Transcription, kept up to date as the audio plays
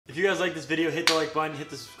If you guys like this video, hit the like button, hit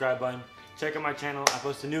the subscribe button. Check out my channel. I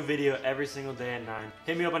post a new video every single day at 9.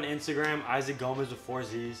 Hit me up on Instagram, Isaac Gomez with 4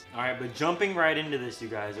 Z's. Alright, but jumping right into this, you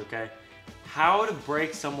guys, okay? How to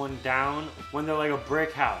break someone down when they're like a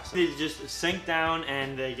brick house. They just sink down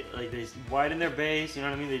and they widen their base, you know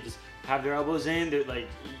what I mean? They just have their elbows in. They're like,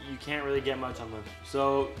 you can't really get much on them.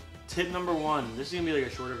 So tip number 1, this is gonna be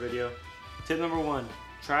like a shorter video. Tip number 1,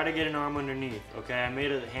 try to get an arm underneath, okay? I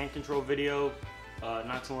made a hand control video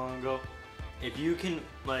not too long ago. If you can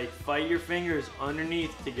like fight your fingers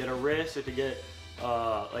underneath to get a wrist or to get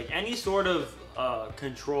like any sort of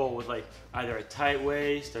control with like either a tight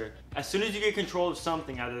waist, or as soon as you get control of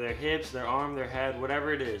something, either their hips, their arm, their head,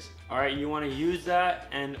 whatever it is, all right, you want to use that.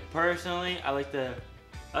 And personally, I like to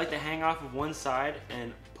hang off of one side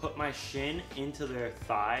and put my shin into their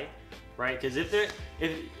thigh, right? Because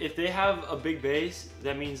if they have a big base,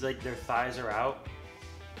 that means like their thighs are out,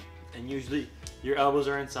 and usually your elbows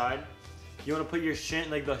are inside. You want to put your shin,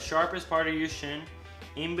 like the sharpest part of your shin,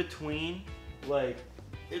 in between, like,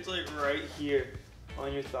 it's like right here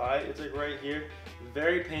on your thigh. It's like right here.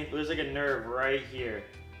 Very painful. There's like a nerve right here.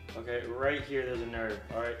 Okay, right here there's a nerve,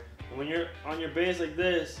 all right? And when you're on your base like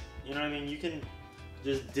this, you know what I mean? You can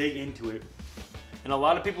just dig into it. And a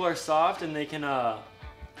lot of people are soft and they can,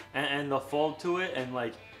 and they'll fold to it. And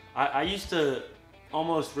like, I used to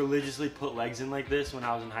almost religiously put legs in like this when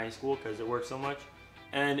I was in high school because it worked so much.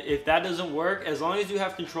 And if that doesn't work, as long as you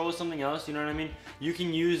have control of something else, you know what I mean? You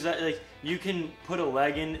can use that, like, you can put a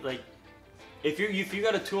leg in, like, if you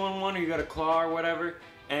got a 2-on-1 or you got a claw or whatever,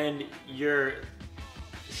 and your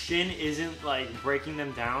shin isn't like breaking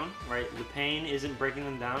them down, right? The pain isn't breaking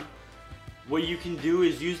them down. What you can do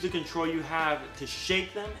is use the control you have to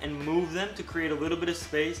shake them and move them to create a little bit of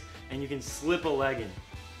space, and you can slip a leg in.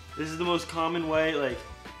 This is the most common way. Like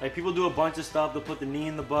people do a bunch of stuff. They'll put the knee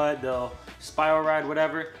in the butt, they'll spiral ride,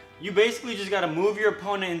 whatever. You basically just gotta move your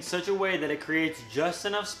opponent in such a way that it creates just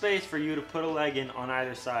enough space for you to put a leg in on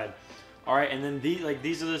either side. All right, and then these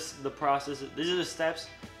are the process. These are the steps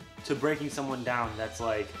to breaking someone down that's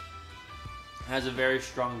like has a very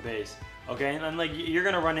strong base. Okay, and like you're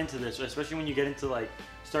gonna run into this, especially when you get into like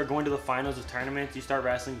start going to the finals of tournaments. You start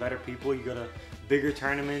wrestling better people. You go to bigger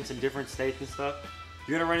tournaments in different states and stuff.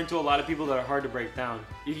 You're gonna run into a lot of people that are hard to break down.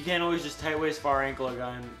 You can't always just tight waist, far ankle a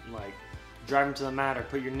guy and like drive him to the mat or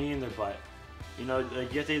put your knee in their butt. You know,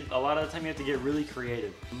 like you have to. A lot of the time, you have to get really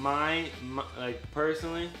creative. My like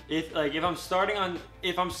personally, if I'm starting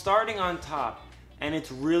on top and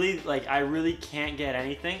it's really like I really can't get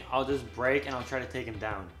anything, I'll just break and I'll try to take him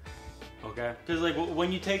down. Okay? Because like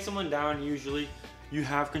when you take someone down, usually you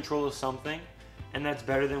have control of something. And that's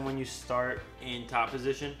better than when you start in top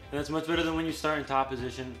position. And that's much better than when you start in top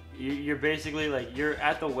position. You're basically like, you're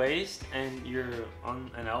at the waist and you're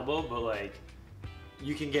on an elbow, but like,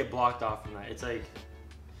 you can get blocked off from that. It's like,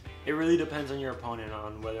 it really depends on your opponent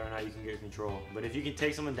on whether or not you can get control. But if you can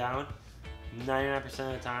take someone down, 99% of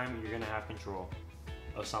the time, you're gonna have control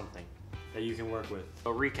of something that you can work with.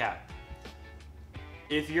 So recap.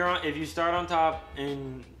 If you start on top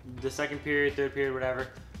in the second period, third period, whatever,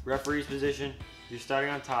 referee's position, you're starting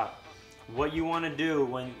on top. What you want to do you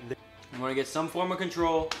want to get some form of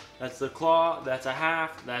control. That's the claw, that's a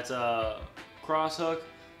half, that's a cross hook,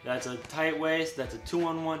 that's a tight waist, that's a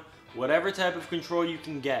 2-on-1, whatever type of control you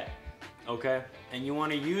can get, okay? And you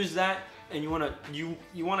want to use that, and you want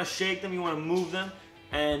to shake them, you want to move them,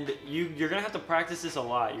 and you're gonna have to practice this a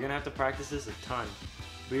lot. You're gonna have to practice this a ton.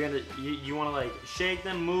 But you want to like shake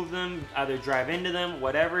them, move them, either drive into them,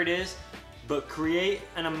 whatever it is. But create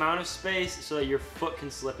an amount of space so that your foot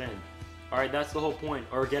can slip in. All right, that's the whole point.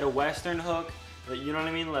 Or get a Western hook. You know what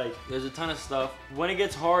I mean? Like, there's a ton of stuff. When it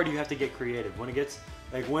gets hard, you have to get creative. When it gets,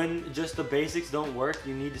 like, when just the basics don't work,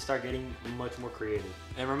 you need to start getting much more creative.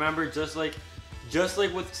 And remember, just like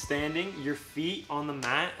with standing, your feet on the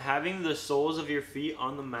mat, having the soles of your feet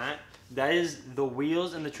on the mat, that is the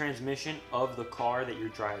wheels and the transmission of the car that you're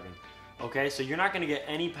driving. Okay, so you're not gonna get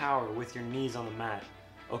any power with your knees on the mat.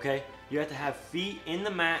 Okay, you have to have feet in the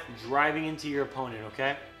mat driving into your opponent.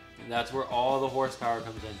 Okay, and that's where all the horsepower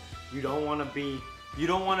comes in. You don't want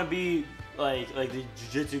to be like the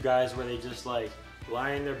jiu-jitsu guys where they just like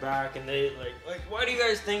lie on their back and they like why do you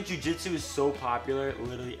guys think jiu-jitsu is so popular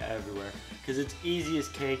literally everywhere? Because it's easy as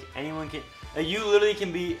cake. Anyone can, like, you literally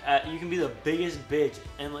can be you can be the biggest bitch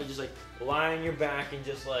and like just like lie on your back and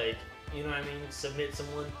just like, you know what I mean, submit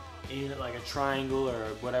someone in like a triangle or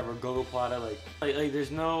whatever, gogoplata, like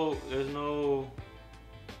there's no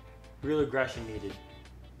real aggression needed.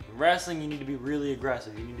 In wrestling, you need to be really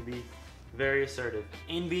aggressive. You need to be very assertive.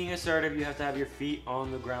 In being assertive, you have to have your feet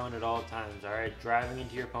on the ground at all times, all right? Driving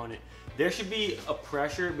into your opponent. there should be a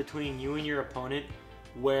pressure between you and your opponent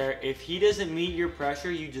where if he doesn't meet your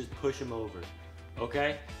pressure, you just push him over.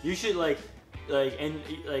 Okay? You should like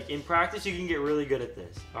in practice you can get really good at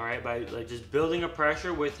this, all right, by like just building a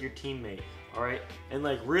pressure with your teammate, all right, and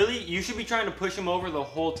like really you should be trying to push him over the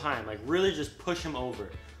whole time, like really just push him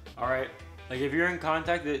over, all right, like if you're in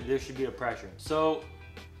contact there should be a pressure. So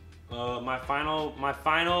my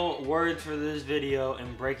final words for this video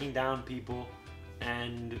and breaking down people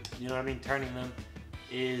and, you know what I mean, turning them,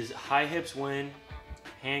 is high hips win,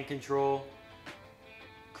 hand control,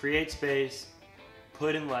 create space,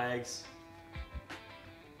 put in legs,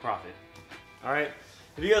 profit. Alright,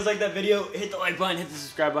 if you guys like that video, hit the like button, hit the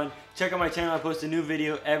subscribe button. Check out my channel, I post a new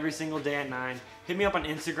video every single day at 9. Hit me up on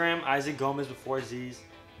Instagram, Isaac Gomez with 4 Z's.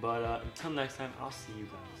 But until next time, I'll see you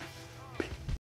guys.